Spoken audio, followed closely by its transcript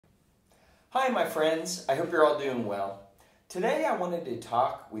Hi, my friends. I hope you're all doing well. Today I wanted to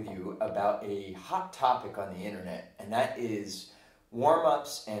talk with you about a hot topic on the internet, and that is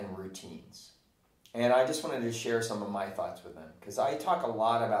warm-ups and routines. And I just wanted to share some of my thoughts with them because I talk a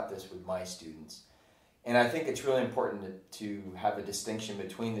lot about this with my students. And I think it's really important to have a distinction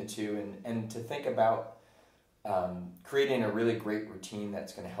between the two and to think about creating a really great routine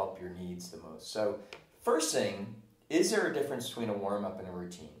that's going to help your needs the most. So first thing, is there a difference between a warm-up and a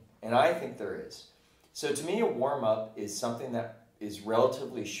routine? And I think there is. So to me, a warm-up is something that is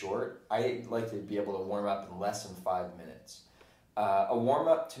relatively short. I like to be able to warm up in less than 5 minutes. A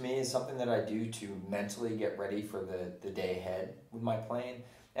warm-up to me is something that I do to mentally get ready for the day ahead with my playing,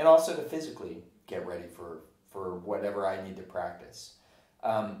 and also to physically get ready for whatever I need to practice.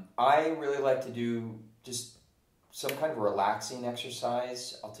 I really like to do just some kind of relaxing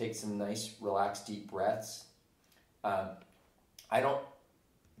exercise. I'll take some nice, relaxed, deep breaths. I don't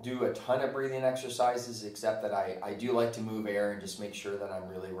do a ton of breathing exercises, except that I do like to move air and just make sure that I'm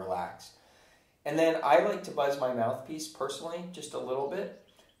really relaxed. And then I like to buzz my mouthpiece personally, just a little bit.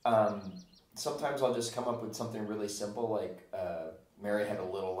 Sometimes I'll just come up with something really simple like Mary Had a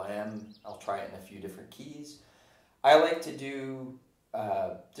Little Lamb. I'll try it in a few different keys. I like to do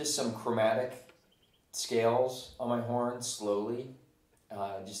just some chromatic scales on my horn slowly,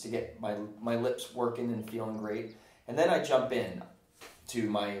 just to get my lips working and feeling great. And then I jump in to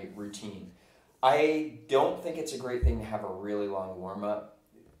my routine. I don't think it's a great thing to have a really long warm-up.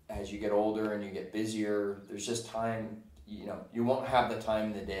 As you get older and you get busier, there's just time, you won't have the time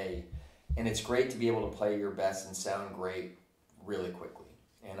in the day. And it's great to be able to play your best and sound great really quickly.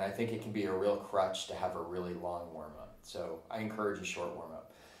 And I think it can be a real crutch to have a really long warm-up. So I encourage a short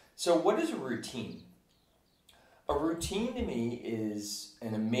warm-up. So what is a routine? A routine to me is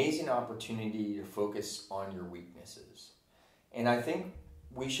an amazing opportunity to focus on your weaknesses. And I think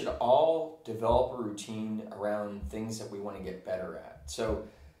we should all develop a routine around things that we want to get better at. So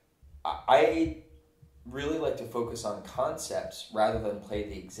I really like to focus on concepts rather than play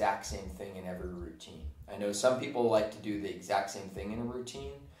the exact same thing in every routine. I know some people like to do the exact same thing in a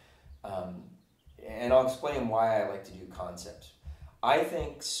routine, and I'll explain why I like to do concepts. I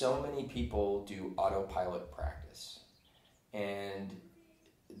think so many people do autopilot practice, and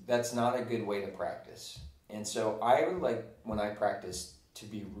that's not a good way to practice. And so I would like, when I practice, to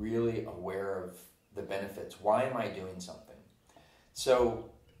be really aware of the benefits. Why am I doing something? So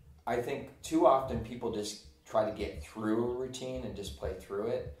I think too often people just try to get through a routine and just play through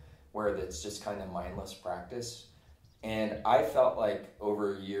it, where it's just kind of mindless practice. And I felt like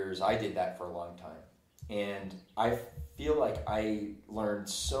over years, I did that for a long time. And I feel like I learned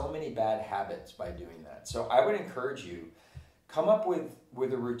so many bad habits by doing that. So I would encourage you, come up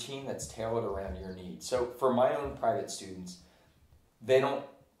with a routine that's tailored around your needs. So for my own private students, they don't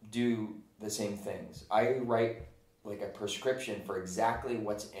do the same things. I write like a prescription for exactly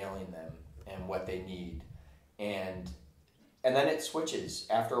what's ailing them and what they need. And then it switches.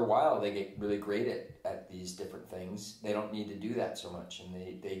 After a while, they get really great at these different things. They don't need to do that so much, and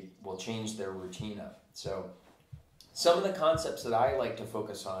they will change their routine up. So some of the concepts that I like to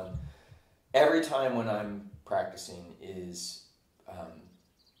focus on every time when I'm practicing is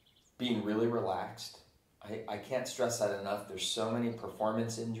being really relaxed. I can't stress that enough. There's so many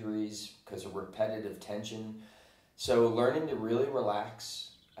performance injuries because of repetitive tension. So learning to really relax,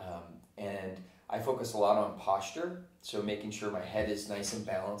 and I focus a lot on posture. So making sure my head is nice and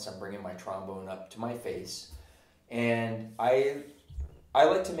balanced. I'm bringing my trombone up to my face. And I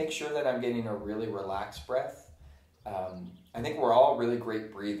like to make sure that I'm getting a really relaxed breath. I think we're all really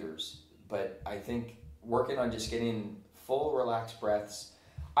great breathers, but I think working on just getting full relaxed breaths,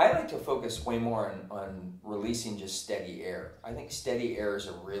 I like to focus way more on releasing just steady air. I think steady air is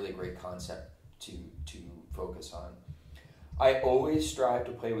a really great concept to focus on. I always strive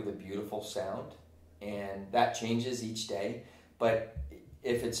to play with a beautiful sound, and that changes each day. But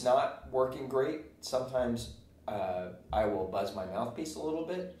if it's not working great, sometimes I will buzz my mouthpiece a little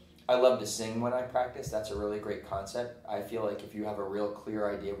bit. I love to sing when I practice. That's a really great concept. I feel like if you have a real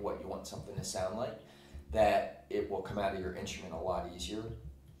clear idea of what you want something to sound like, that it will come out of your instrument a lot easier.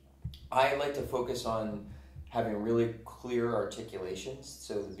 I like to focus on having really clear articulations,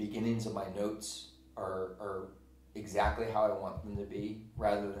 so the beginnings of my notes are exactly how I want them to be,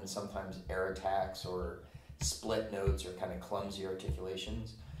 rather than sometimes air attacks or split notes or kind of clumsy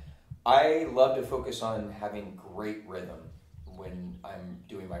articulations. I love to focus on having great rhythm when I'm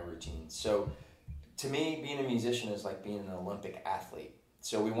doing my routines. So to me, being a musician is like being an Olympic athlete.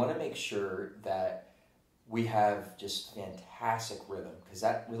 So we want to make sure that we have just fantastic rhythm, because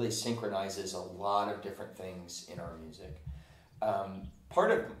that really synchronizes a lot of different things in our music.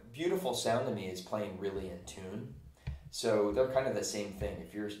 part of beautiful sound to me is playing really in tune. So they're kind of the same thing.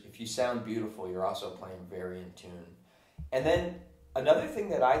 If you sound beautiful, you're also playing very in tune. And then another thing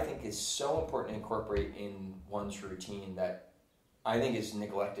that I think is so important to incorporate in one's routine that I think is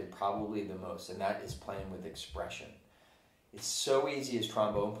neglected probably the most, and that is playing with expression. It's so easy as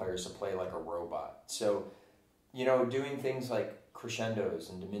trombone players to play like a robot. So, doing things like crescendos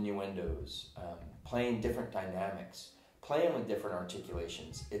and diminuendos, playing different dynamics, playing with different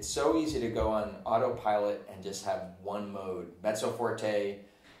articulations. It's so easy to go on autopilot and just have one mode, mezzo forte,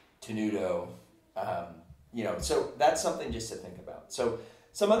 tenuto, so that's something just to think about. So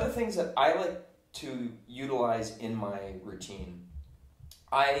some other things that I like to utilize in my routine.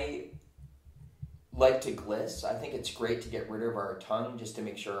 I like to gliss. I think it's great to get rid of our tongue just to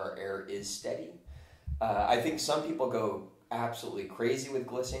make sure our air is steady. I think some people go absolutely crazy with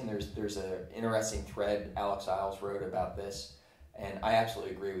glissing. There's an interesting thread Alex Isles wrote about this, and I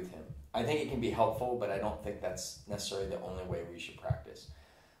absolutely agree with him. I think it can be helpful, but I don't think that's necessarily the only way we should practice.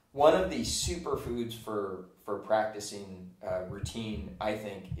 One of the superfoods for practicing routine, I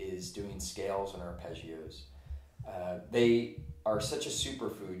think, is doing scales and arpeggios. They are such a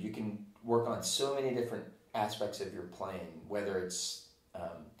superfood. You can work on so many different aspects of your playing, whether it's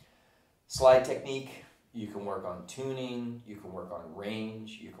slide technique, you can work on tuning, you can work on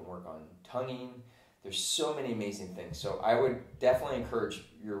range, you can work on tonguing. There's so many amazing things. So I would definitely encourage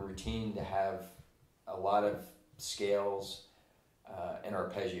your routine to have a lot of scales and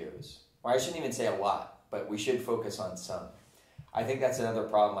arpeggios. Well, I shouldn't even say a lot, but we should focus on some. I think that's another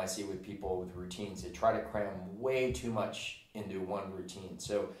problem I see with people with routines. They try to cram way too much into one routine.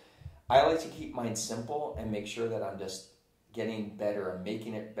 So I like to keep mine simple and make sure that I'm just getting better and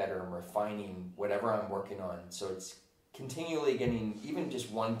making it better and refining whatever I'm working on. So it's continually getting even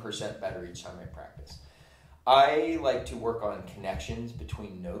just 1% better each time I practice. I like to work on connections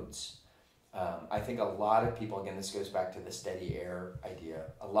between notes. I think a lot of people, again, this goes back to the steady air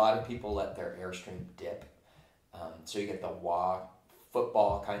idea. A lot of people let their airstream dip. So you get the wah,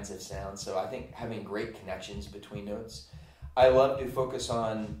 football kinds of sounds. So I think having great connections between notes. I love to focus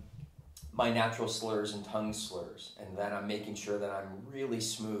on my natural slurs and tongue slurs, and then I'm making sure that I'm really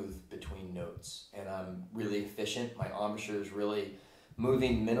smooth between notes and I'm really efficient. My embouchure is really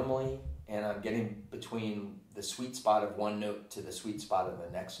moving minimally, and I'm getting between the sweet spot of one note to the sweet spot of the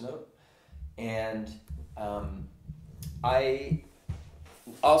next note. And I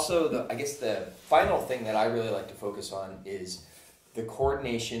also, I guess the final thing that I really like to focus on is the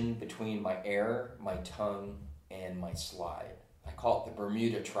coordination between my air, my tongue, and my slide. I call it the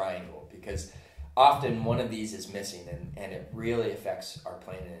Bermuda Triangle because often one of these is missing, and it really affects our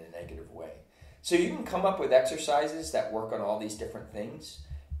playing in a negative way. So you can come up with exercises that work on all these different things.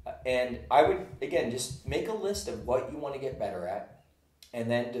 And I would, again, just make a list of what you want to get better at, and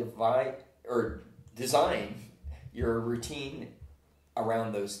then design your routine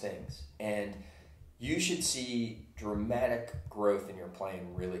around those things. And you should see dramatic growth in your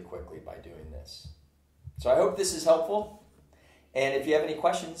playing really quickly by doing this. So I hope this is helpful. And if you have any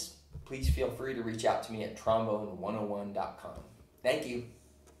questions, please feel free to reach out to me at trombone101.com. Thank you.